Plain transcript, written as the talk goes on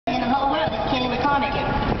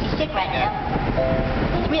sick right now.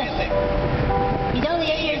 He's real sick. He's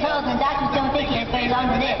only 8 years old and doctors don't think he has very long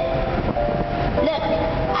to live. Look,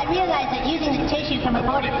 I realize that using the tissue from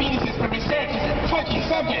aborted fetuses for research is a touchy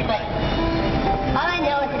subject, but all I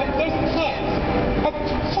know is that if there's a chance that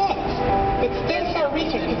stem cell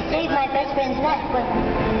research could save my best friend's life, well,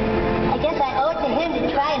 I guess I owe it to him to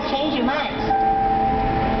try and change your minds.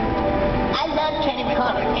 I love Trinity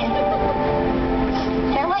Corner, and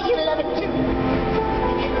I want you to love it too.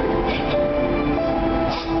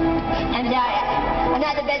 I'm sorry, I'm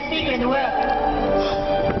not the best speaker in the world.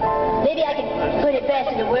 Maybe I can put it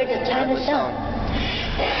best in the words of Thomas Song.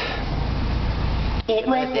 It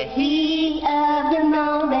was the heat of the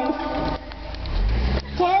moment,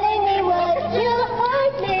 telling me what your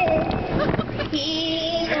heart meant.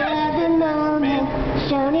 Heat of the moment,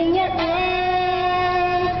 shown in your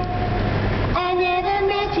eyes. I never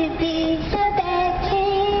meant to be so bad to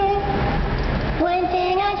you. One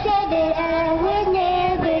thing I said that I would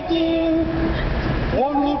never do.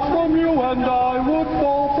 One look from you and I would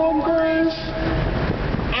fall from grace,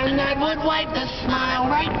 And I would wipe the smile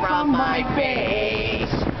right from my face.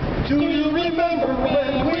 do you remember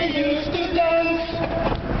when we used to dance?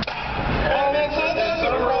 And into this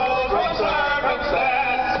arose from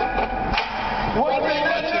circumstance. One thing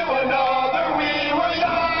led to another, we were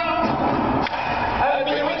young, and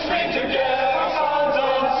we would string together songs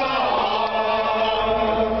unsung.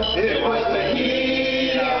 It was the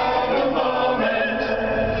heat of the moment,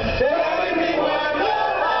 telling me what your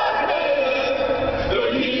heart meant. The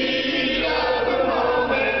heat of the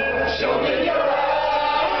moment, show me your eyes.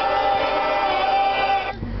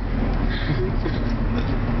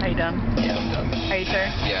 Are you done? Yeah, I'm done. Are you sure?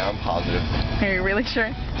 Yeah, I'm positive. Are you really sure?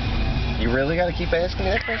 You really gotta keep asking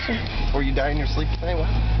me that question before you die in your sleep tonight? What?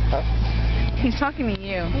 Huh? He's talking to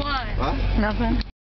you. What? What? Nothing?